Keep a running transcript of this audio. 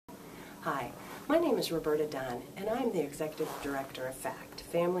Hi, my name is Roberta Dunn, and I'm the Executive Director of FACT,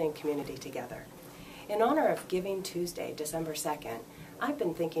 Family and Community Together. In honor of Giving Tuesday, December 2nd, I've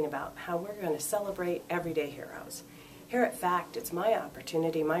been thinking about how we're going to celebrate everyday heroes. Here at FACT, it's my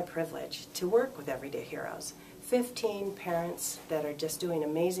opportunity, my privilege, to work with everyday heroes. 15 parents that are just doing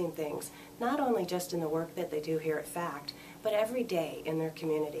amazing things, not only just in the work that they do here at FACT, but every day in their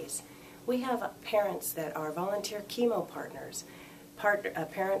communities. We have parents that are volunteer chemo partners,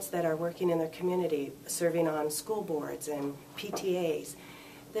 parents that are working in their community, serving on school boards and PTAs.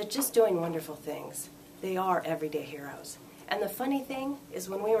 They're just doing wonderful things. They are everyday heroes. And the funny thing is,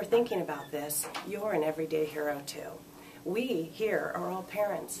 when we were thinking about this, you're an everyday hero too. We here are all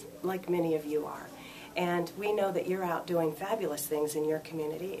parents, like many of you are. And we know that you're out doing fabulous things in your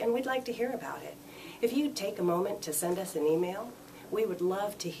community, and we'd like to hear about it. If you'd take a moment to send us an email, we would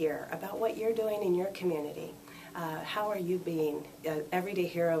love to hear about what you're doing in your community. How are you being an everyday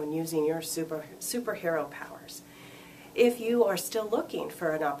hero and using your superhero powers? If you are still looking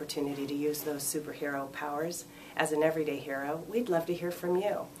for an opportunity to use those superhero powers as an everyday hero, we'd love to hear from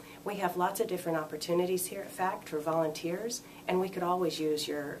you. We have lots of different opportunities here at FACT for volunteers, and we could always use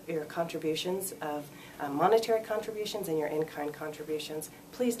your contributions of monetary contributions and your in-kind contributions.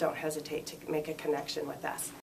 Please don't hesitate to make a connection with us.